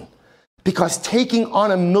broken. Because taking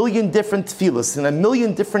on a million different tefillos and a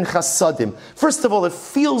million different chasadim, first of all, it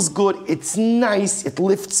feels good, it's nice, it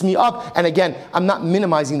lifts me up. And again, I'm not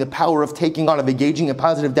minimizing the power of taking on, of engaging in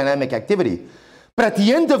positive dynamic activity. But at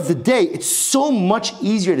the end of the day, it's so much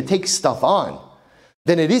easier to take stuff on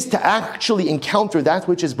than it is to actually encounter that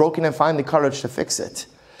which is broken and find the courage to fix it.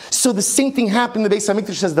 So the same thing happened in the Beis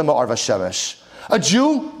HaMikdash, says the Ma'ar Vashemesh. A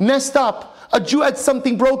Jew messed up. A Jew had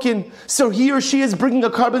something broken, so he or she is bringing a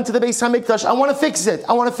carbon to the Beis HaMikdash. I want to fix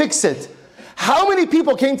it. How many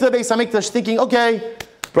people came to the Beis HaMikdash thinking, okay,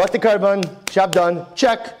 brought the carbon, job done,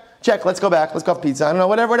 check, let's go back, let's go have pizza, I don't know,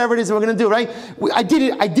 whatever it is we're going to do, right? I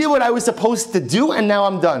did what I was supposed to do, and now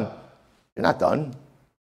I'm done. You're not done.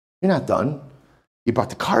 You brought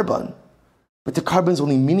the carbon, but the carbon is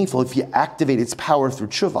only meaningful if you activate its power through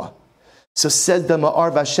tshuva. So says the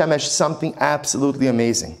Ma'ar Vashemesh something absolutely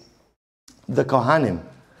amazing. The Kohanim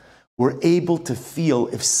were able to feel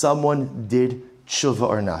if someone did tshuva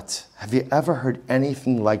or not. Have you ever heard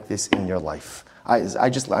anything like this in your life? I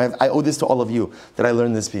owe this to all of you that I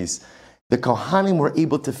learned this piece. The Kohanim were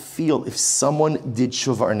able to feel if someone did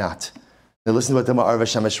tshuva or not. Now listen to what the Ma'ar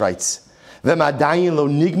Vashemesh writes. And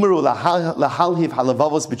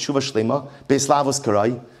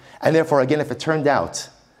therefore, again, if it turned out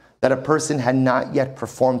that a person had not yet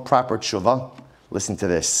performed proper tshuva, listen to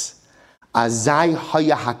this. Azai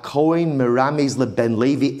haya hakohen merames leben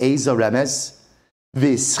Levi eza remez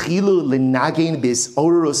v'schilu l'nagen bis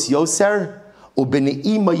orus yoser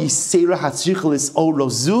u'beneima yisera hatzrich lis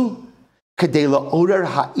orozu kadei la'orer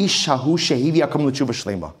ha'ish hahu shehivi akom l'tshuva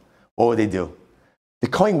shlema. What would they do? The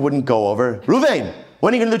Kohen wouldn't go over, Ruvain,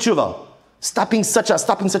 when are you going to do tshuva? Stop being such a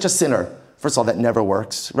sinner. First of all, that never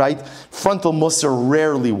works, right? Frontal musar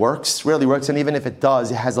rarely works, and even if it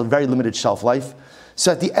does, it has a very limited shelf life.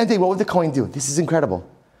 So at the end of the day, what would the Kohen do? This is incredible.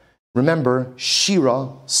 Remember, Shira,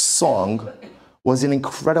 song, was an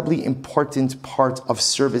incredibly important part of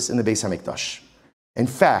service in the Beis HaMikdash. In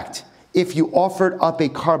fact, if you offered up a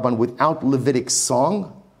carbon without Levitic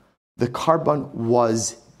song, the carbon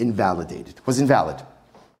was invalidated, was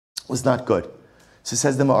not good. So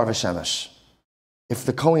says the Ma'ar Vashemesh, if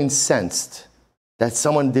the Kohen sensed that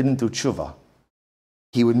someone didn't do tshuva,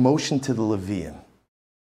 he would motion to the Leviim,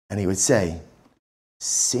 and he would say,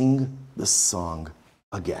 sing the song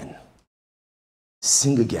again.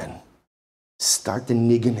 Sing again. Start the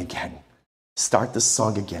nigun again. Start the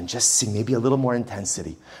song again. Just sing, maybe a little more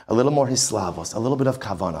intensity, a little more hislavos, a little bit of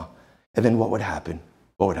kavana. And then what would happen?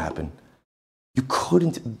 You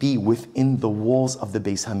couldn't be within the walls of the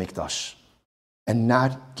Beis HaMikdash and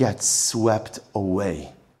not get swept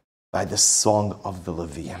away by the song of the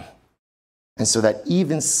Leviim. And so that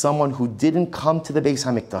even someone who didn't come to the Beis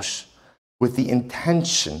HaMikdash with the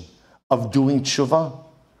intention of doing tshuva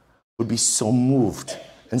would be so moved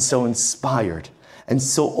and so inspired and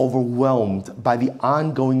so overwhelmed by the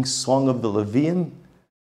ongoing song of the Leviim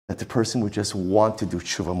that the person would just want to do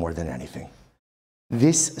tshuva more than anything.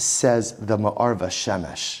 This, says the Ma'arva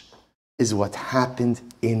Shemesh, is what happened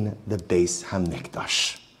in the Beis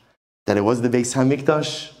Hamikdash. That it was the Beis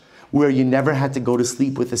Hamikdash where you never had to go to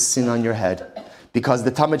sleep with a sin on your head. Because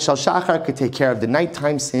the Tamid Shal Shachar could take care of the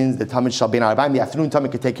nighttime sins, the Tamid Shal Ben Arbaim, the afternoon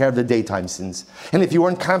Tamid could take care of the daytime sins. And if you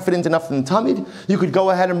weren't confident enough in the Tamid, you could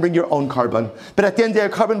go ahead and bring your own carbon. But at the end of the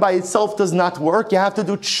day, carbon by itself does not work. You have to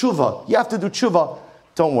do tshuva. You have to do tshuva.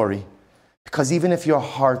 Don't worry. Because even if your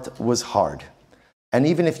heart was hard, and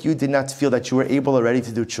even if you did not feel that you were able already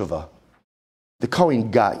to do tshuva, the Kohen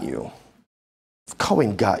got you. The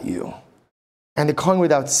Kohen got you. And the Kohen,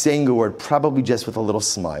 without saying a word, probably just with a little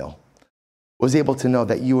smile, was able to know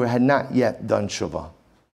that you had not yet done tshuva.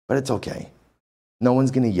 But it's okay. No one's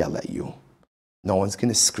going to yell at you. No one's going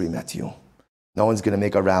to scream at you. No one's going to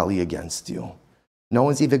make a rally against you. No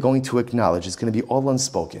one's even going to acknowledge. It's going to be all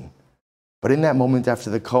unspoken. But in that moment, after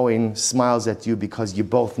the Kohen smiles at you because you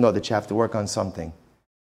both know that you have to work on something,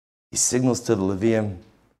 he signals to the Levium,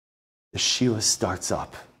 the Shira starts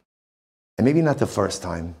up. And maybe not the first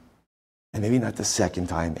time, and maybe not the second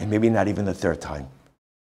time, and maybe not even the third time.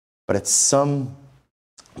 But at some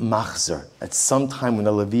machzer, at some time when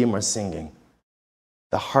the Levium are singing,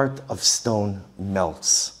 the heart of stone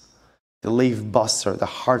melts. The leiv basar, the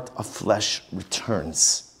heart of flesh,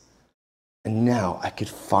 returns. And now I could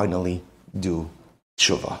finally do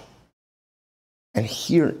tshuva. And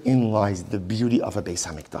herein lies the beauty of a Beis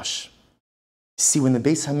Hamikdash. See, when the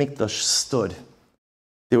Beis Hamikdash stood,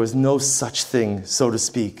 there was no such thing, so to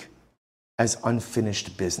speak, as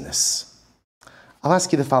unfinished business. I'll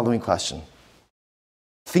ask you the following question.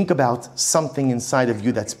 Think about something inside of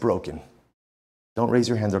you that's broken. Don't raise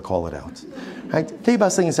your hand or call it out. Right? Think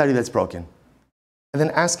about something inside of you that's broken. And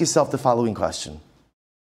then ask yourself the following question.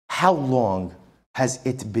 How long has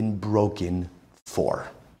it been broken for?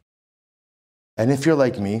 And if you're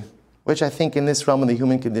like me, which I think in this realm of the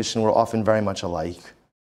human condition we're often very much alike,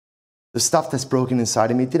 the stuff that's broken inside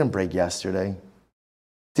of me didn't break yesterday,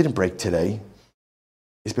 didn't break today.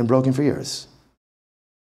 It's been broken for years.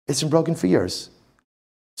 It's been broken for years.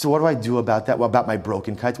 So what do I do about that? Well, about my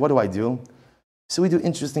broken kite, what do I do? So we do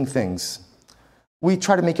interesting things. We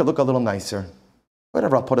try to make it look a little nicer.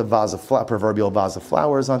 Whatever, I'll put a proverbial vase of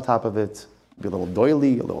flowers on top of it, maybe a little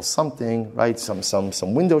doily, a little something, right? Some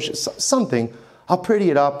window, something. I'll pretty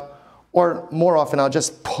it up, or more often I'll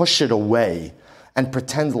just push it away and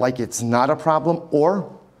pretend like it's not a problem,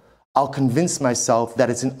 or I'll convince myself that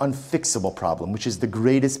it's an unfixable problem, which is the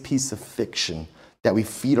greatest piece of fiction that we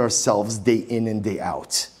feed ourselves day in and day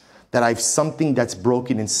out. That I have something that's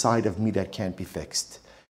broken inside of me that can't be fixed.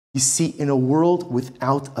 You see, in a world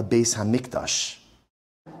without a Beis Hamikdash,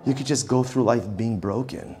 you could just go through life being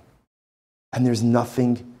broken. And there's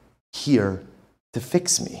nothing here to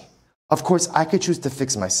fix me. Of course, I could choose to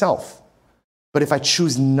fix myself. But if I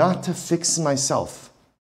choose not to fix myself,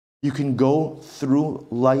 you can go through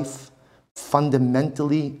life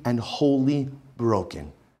fundamentally and wholly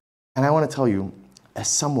broken. And I want to tell you, as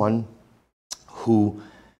someone who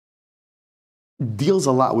deals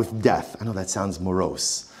a lot with death, I know that sounds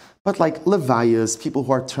morose, but like levayas, people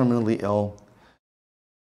who are terminally ill,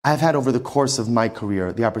 I've had over the course of my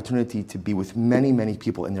career the opportunity to be with many, many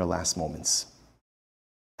people in their last moments.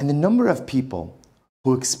 And the number of people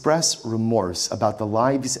who express remorse about the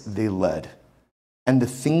lives they led and the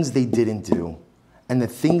things they didn't do and the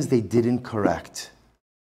things they didn't correct,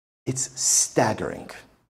 it's staggering.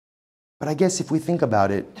 But I guess if we think about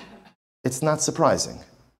it, it's not surprising.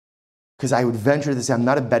 Because I would venture to say, I'm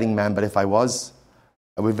not a betting man, but if I was,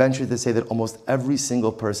 I would venture to say that almost every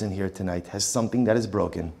single person here tonight has something that is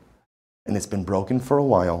broken, and it's been broken for a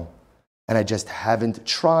while, and I just haven't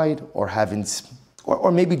tried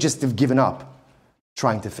or maybe just have given up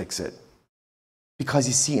trying to fix it. Because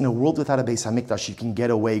you see, in a world without a Beis Hamikdash, you can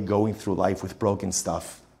get away going through life with broken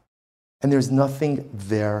stuff. And there's nothing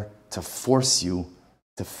there to force you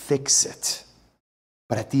to fix it.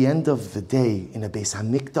 But at the end of the day, in a Beis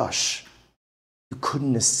Hamikdash, you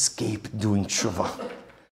couldn't escape doing tshuva.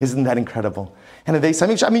 Isn't that incredible? And a Beis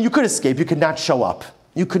Hamikdash, I mean, you could escape. You could not show up.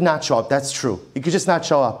 You could not show up. That's true. You could just not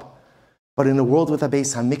show up. But in a world with a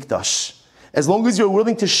Beis Hamikdash, as long as you're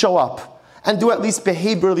willing to show up and do at least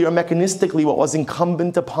behaviorally or mechanistically what was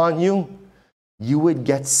incumbent upon you, you would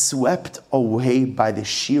get swept away by the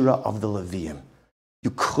Shira of the Levium.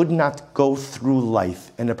 You could not go through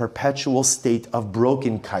life in a perpetual state of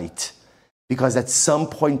broken kite, because at some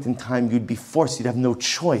point in time you'd be forced, you'd have no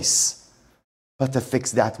choice but to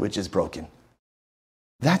fix that which is broken.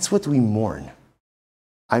 That's what we mourn.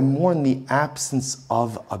 I mourn the absence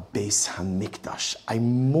of a Beis Hamikdash. I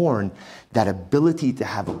mourn that ability to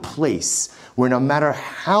have a place where no matter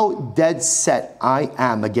how dead set I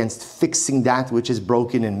am against fixing that which is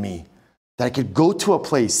broken in me, that I could go to a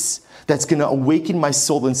place that's going to awaken my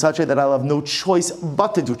soul in such a way that I'll have no choice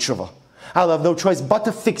but to do tshuva. I'll have no choice but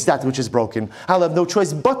to fix that which is broken. I'll have no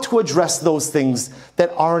choice but to address those things that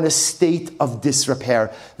are in a state of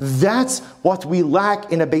disrepair. That's what we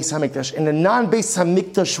lack in a Beis HaMikdash. In a non-Beis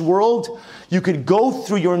HaMikdash world, you could go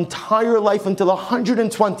through your entire life until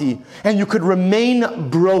 120 and you could remain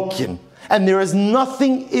broken. And there is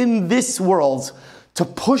nothing in this world to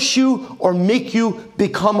push you or make you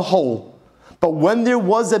become whole. But when there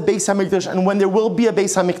was a Beis HaMikdash and when there will be a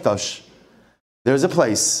Beis HaMikdash, there's a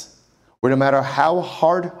place where no matter how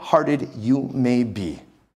hard-hearted you may be,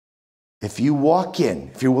 if you walk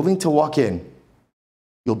in, if you're willing to walk in,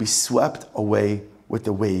 you'll be swept away with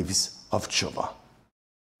the waves of tshuva.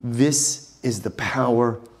 This is the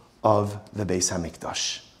power of the Beis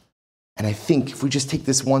HaMikdash. And I think if we just take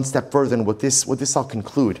this one step further, and with this I'll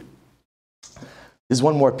conclude, there's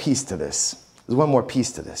one more piece to this.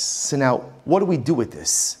 So now, what do we do with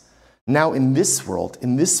this? Now in this world,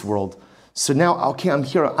 so now, okay, I'm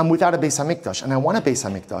here, I'm without a Beis HaMikdash, and I want a Beis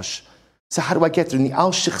HaMikdash. So how do I get there? And the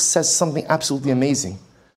Alshich says something absolutely amazing.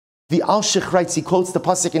 The Alshich writes, he quotes the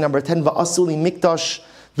pasuk in number 10, Va'asuli mikdash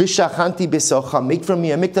v'shachanti b'socha. Make for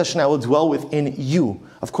me a mikdash and I will dwell within you.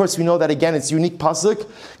 Of course, we know that again, it's unique pasuk,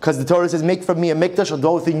 because the Torah says, make for me a mikdash, I'll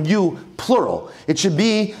dwell within you, plural. It should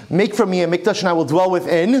be, make for me a mikdash and I will dwell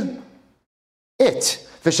within it.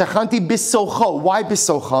 V'shachanti b'socha. Why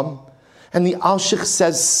b'socha? And the Alshich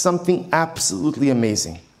says something absolutely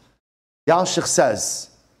amazing. The Alshich says,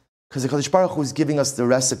 because the Kadosh Baruch Hu is giving us the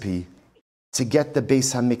recipe to get the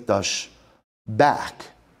Beis HaMikdash back.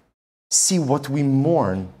 See, what we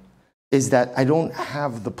mourn is that I don't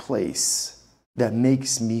have the place that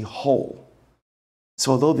makes me whole.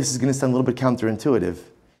 So although this is going to sound a little bit counterintuitive,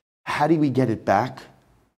 how do we get it back?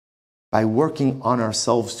 By working on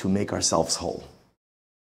ourselves to make ourselves whole.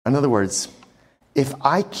 In other words, if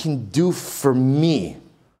I can do for me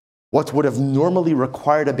what would have normally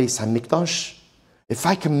required a Beis HaMikdash, if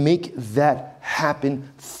I can make that happen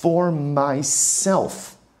for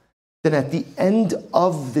myself, then at the end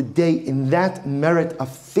of the day, in that merit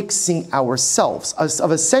of fixing ourselves,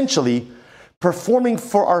 of essentially performing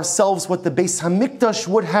for ourselves what the Beis HaMikdash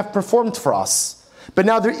would have performed for us. But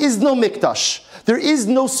now there is no Mikdash. There is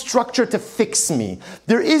no structure to fix me.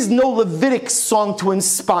 There is no Levitic song to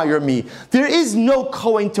inspire me. There is no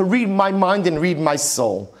Kohen to read my mind and read my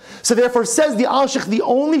soul. So therefore, says the Alshich, the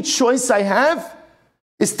only choice I have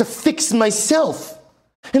is to fix myself.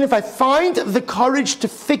 And if I find the courage to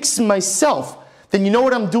fix myself, then you know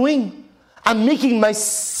what I'm doing? I'm making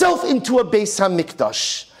myself into a Beis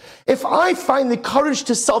HaMikdash. If I find the courage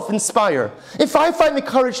to self-inspire, if I find the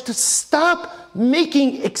courage to stop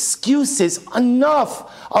making excuses,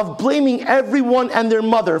 enough of blaming everyone and their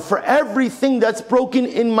mother for everything that's broken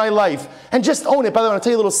in my life, and just own it. By the way, I'll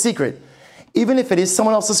tell you a little secret. Even if it is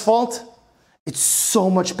someone else's fault, it's so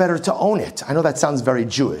much better to own it. I know that sounds very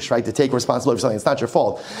Jewish, right? To take responsibility for something that's not your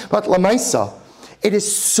fault. But Lamaisa, it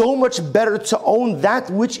is so much better to own that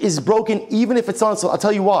which is broken, even if it's not. So I'll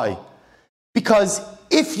tell you why. Because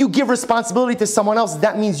if you give responsibility to someone else,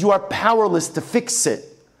 that means you are powerless to fix it.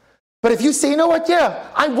 But if you say, you know what, yeah,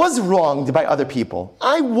 I was wronged by other people.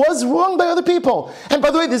 I was wronged by other people. And by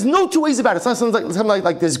the way, there's no two ways about it. It's not something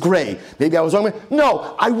like this gray. Maybe I was wrong.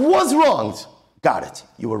 No, I was wronged. Got it.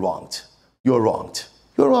 You were wronged. You were wronged.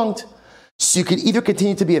 You were wronged. So you could either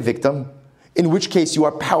continue to be a victim, in which case you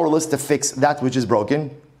are powerless to fix that which is broken,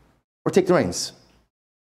 or take the reins.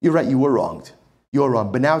 You're right, you were wronged. You're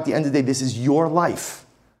wrong. But now at the end of the day, this is your life.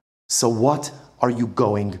 So what are you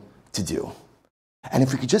going to do? And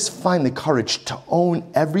if we could just find the courage to own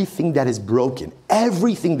everything that is broken,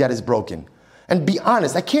 and be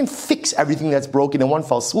honest, I can't fix everything that's broken in one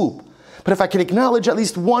fell swoop. But if I can acknowledge at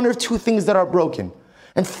least one or two things that are broken,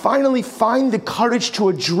 and finally find the courage to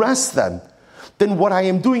address them, then what I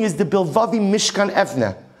am doing is the Bilvavi Mishkan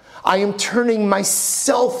Evne. I am turning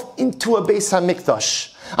myself into a Beis HaMikdash.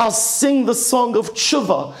 I'll sing the song of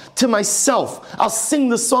tshuva to myself. I'll sing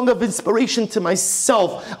the song of inspiration to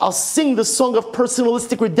myself. I'll sing the song of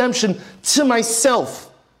personalistic redemption to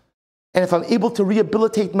myself. And if I'm able to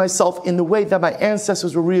rehabilitate myself in the way that my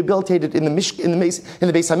ancestors were rehabilitated in the Beis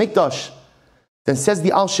HaMikdash, then says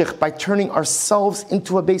the Alshich, by turning ourselves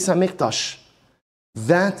into a Beis HaMikdash,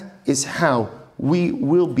 that is how we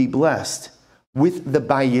will be blessed with the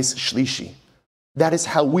Bayis Shlishi. That is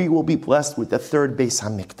how we will be blessed with the third Beis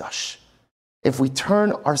HaMikdash. if we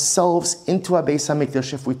turn ourselves into a Beis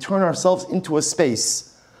HaMikdash, if we turn ourselves into a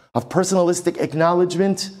space of personalistic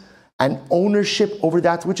acknowledgement and ownership over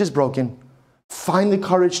that which is broken, find the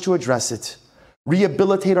courage to address it,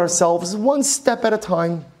 rehabilitate ourselves one step at a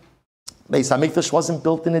time. Beis HaMikdash wasn't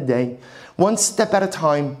built in a day. One step at a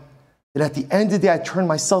time. Then at the end of the day, I turn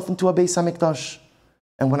myself into a Beis HaMikdash.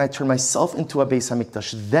 And when I turn myself into a Beis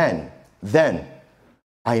HaMikdash, then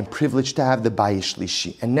I am privileged to have the Bayis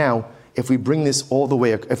Shlishi. And now, if we bring this all the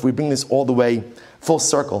way full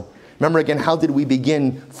circle, remember again, how did we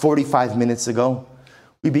begin 45 minutes ago?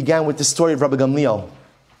 We began with the story of Rabbi Gamliel,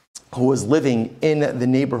 who was living in the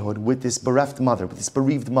neighborhood with this bereft mother, with this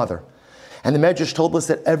bereaved mother. And the Medrash told us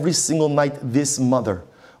that every single night this mother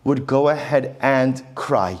would go ahead and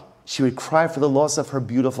cry. She would cry for the loss of her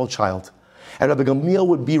beautiful child. And Rabbi Gamliel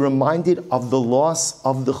would be reminded of the loss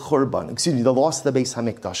of the the loss of the Beis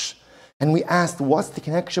HaMikdash. And we asked, what's the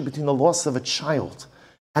connection between the loss of a child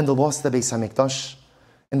and the loss of the Beis HaMikdash?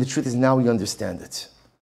 And the truth is, now we understand it.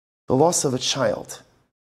 The loss of a child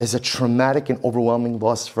is a traumatic and overwhelming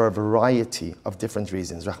loss for a variety of different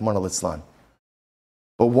reasons, Rahman al-Islam.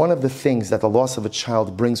 But one of the things that the loss of a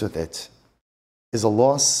child brings with it is a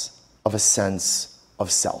loss of a sense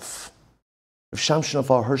of self. Rav Shamshon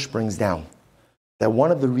Raphael Hirsch brings down that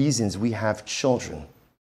one of the reasons we have children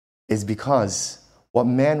is because what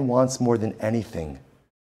man wants more than anything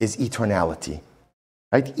is eternality.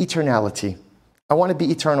 Right? Eternality. I want to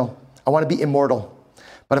be eternal. I want to be immortal.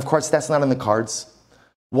 But of course, that's not in the cards.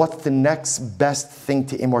 What's the next best thing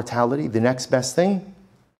to immortality? The next best thing?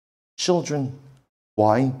 Children.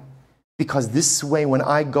 Why? Because this way, when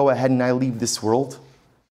I go ahead and I leave this world,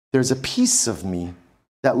 there's a piece of me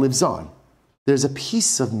that lives on. There's a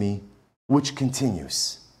piece of me which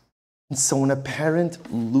continues. And so when a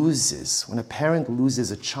parent loses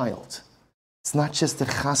a child, it's not just that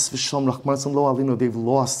chas v'shalom rachman lo alinu, they've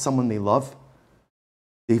lost someone they love.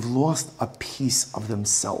 They've lost a piece of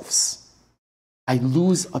themselves. I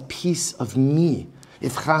lose a piece of me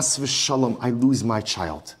if chas v'shalom I lose my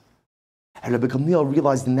child. And Rabbi Gamliel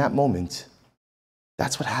realized in that moment,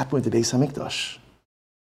 that's what happened with the Beis HaMikdash.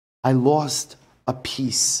 I lost a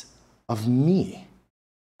piece of me.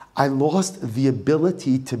 I lost the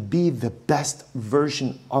ability to be the best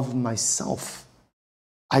version of myself.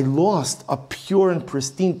 I lost a pure and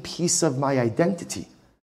pristine piece of my identity.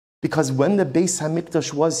 Because when the Beis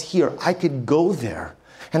HaMikdash was here, I could go there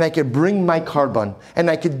and I could bring my karban and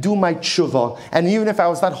I could do my tshuva. And even if I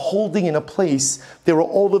was not holding in a place, there were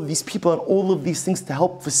all of these people and all of these things to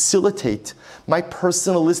help facilitate my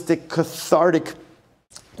personalistic, cathartic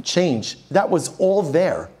change. That was all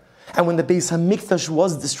there. And when the Beis HaMikdash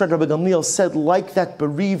was destroyed, Rabbi Gamliel said, like that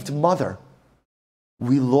bereaved mother,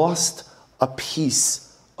 we lost a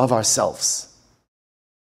piece of ourselves.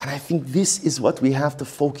 And I think this is what we have to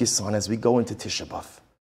focus on as we go into Tisha B'Av.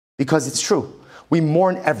 Because it's true, we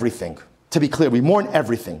mourn everything. To be clear, we mourn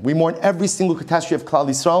everything. We mourn every single catastrophe of Klal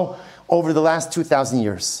Yisrael over the last 2,000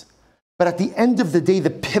 years. But at the end of the day, the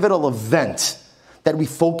pivotal event that we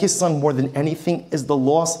focus on more than anything is the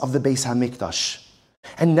loss of the Beis HaMikdash.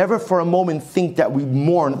 And never for a moment think that we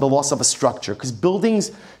mourn the loss of a structure. Because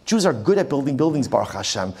buildings, Jews are good at building buildings, Baruch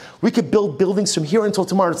Hashem. We could build buildings from here until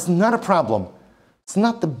tomorrow. It's not a problem. It's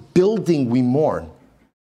not the building we mourn.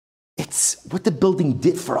 It's what the building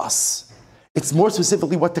did for us. It's more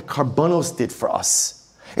specifically what the Karbanos did for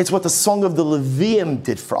us. It's what the Song of the Levium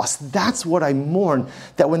did for us. That's what I mourn.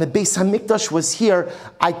 That when the Beis HaMikdash was here,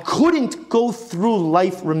 I couldn't go through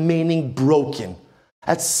life remaining broken.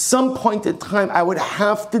 At some point in time, I would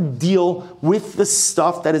have to deal with the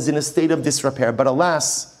stuff that is in a state of disrepair. But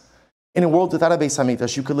alas, in a world without a Beis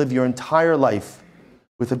HaMikdash, you could live your entire life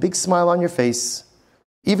with a big smile on your face,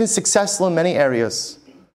 even successful in many areas,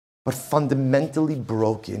 but fundamentally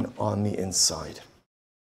broken on the inside.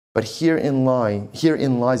 But herein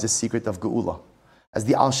lies the secret of Geula. As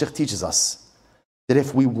the Al-Sheikh teaches us, that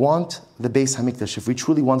if we want the Beis HaMikdash, if we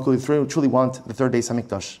truly want the third Beis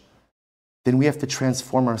HaMikdash, then we have to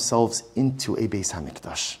transform ourselves into a Beis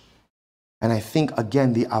HaMikdash. And I think,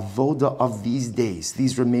 again, the avoda of these days,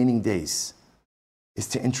 these remaining days, is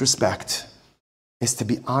to introspect, is to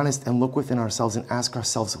be honest and look within ourselves and ask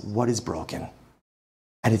ourselves, what is broken?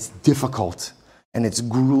 And it's difficult, and it's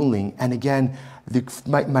grueling. And again,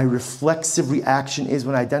 my reflexive reaction is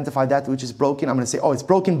when I identify that which is broken, I'm going to say, oh, it's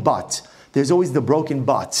broken, but. There's always the broken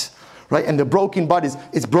but, right? And the broken but is,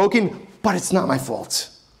 it's broken, but it's not my fault.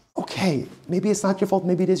 Okay, maybe it's not your fault,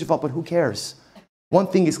 maybe it is your fault, but who cares? One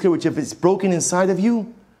thing is clear, which if it's broken inside of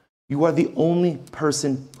you, you are the only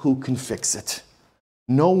person who can fix it.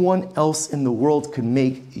 No one else in the world can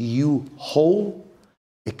make you whole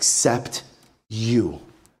except you.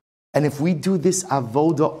 And if we do this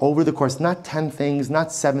avoda over the course, not 10 things,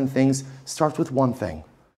 not 7 things, start with one thing.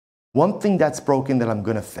 One thing that's broken that I'm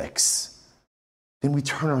going to fix. Then we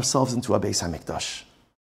turn ourselves into a Beis HaMikdash.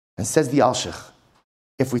 And says the Alshich,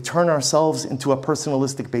 if we turn ourselves into a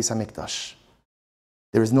personalistic Beis HaMikdash,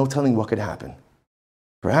 there is no telling what could happen.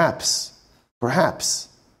 Perhaps,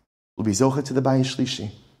 we'll be zocha to the Bayis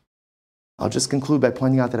Shlishi. I'll just conclude by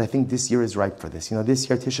pointing out that I think this year is ripe for this. This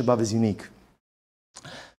year Tisha B'Av is unique.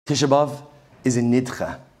 Tisha B'Av is a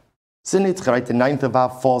nidcha. It's a nidcha, right? The 9th of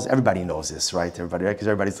Av falls, everybody knows this, right? Everybody, right? Because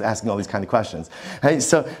everybody's asking all these kind of questions. Right?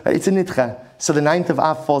 So it's a nidcha. So the 9th of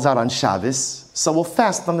Av falls out on Shabbos. So we'll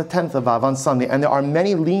fast on the 10th of Av on Sunday. And there are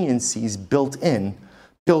many leniencies built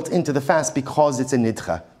into the fast because it's a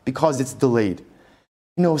nidcha, because it's delayed.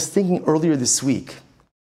 I was thinking earlier this week,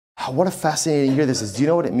 what a fascinating year this is. Do you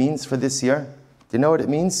know what it means for this year? Do you know what it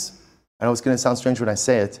means? I know it's going to sound strange when I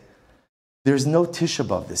say it. There's no Tisha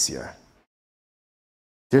B'Av this year.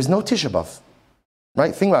 There's no Tisha B'Av,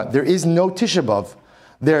 right? Think about it. There is no Tisha B'Av.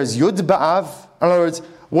 There's Yud B'Av. In other words,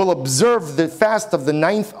 we'll observe the fast of the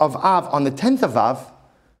 9th of Av on the 10th of Av,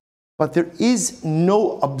 but there is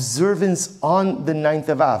no observance on the 9th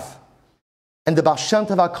of Av. And the Baal Shem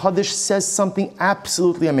Tov HaKadosh says something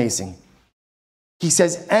absolutely amazing. He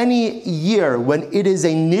says any year when it is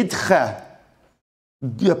a nidcha,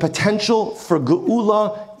 the potential for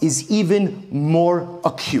geula is even more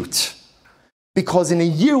acute. Because in a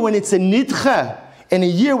year when it's a nidcha, in a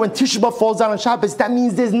year when Tisha B'Av falls down on Shabbos, that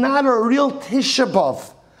means there's not a real Tisha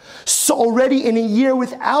B'Av. So already in a year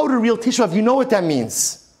without a real Tisha B'Av, you know what that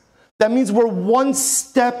means? That means we're one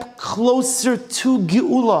step closer to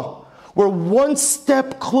geula. We're one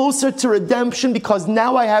step closer to redemption because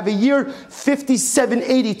now I have a year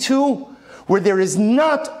 5782 where there is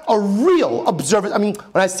not a real observance. I mean,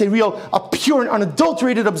 when I say real, a pure and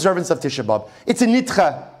unadulterated observance of Tisha B'Av. It's a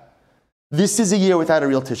nidcha. This is a year without a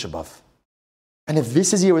real Tisha B'Av. And if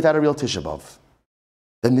this is a year without a real Tisha B'Av,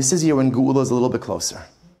 then this is a year when geula is a little bit closer.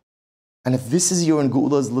 And if this is a year when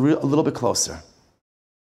geula is a little bit closer,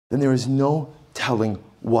 then there is no telling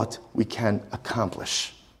what we can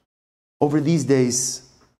accomplish. Over these days,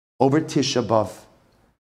 over Tisha B'Av,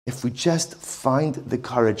 if we just find the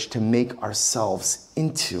courage to make ourselves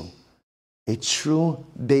into a true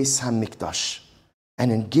Beis HaMikdash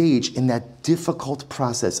and engage in that difficult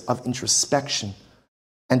process of introspection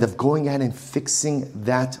and of going ahead and fixing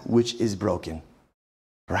that which is broken,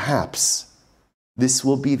 perhaps this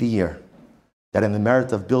will be the year that in the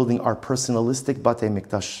merit of building our personalistic Batei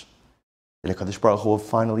Mikdash, the HaKadosh Baruch Hu will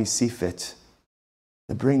finally see fit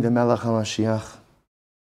to bring the Melech HaMashiach,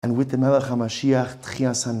 and with the Melech HaMashiach,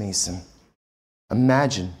 Tchias HaMesim.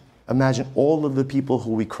 Imagine all of the people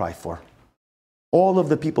who we cry for, all of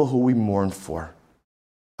the people who we mourn for.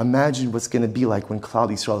 Imagine what's going to be like when Klal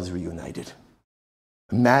Yisrael is reunited.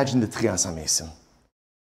 Imagine the Tchias HaMesim.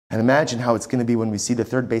 And imagine how it's going to be when we see the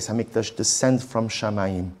third Beis HaMikdash descend from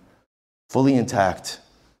Shamayim, fully intact,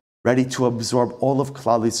 ready to absorb all of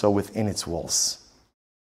Klal Yisrael within its walls.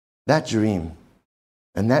 That dream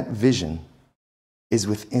and that vision is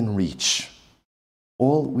within reach.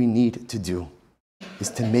 All we need to do is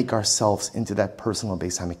to make ourselves into that personal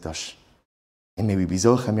Beis HaMikdash. And may we be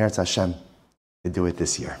Zocha Me'eretz Hashem to do it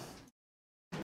this year.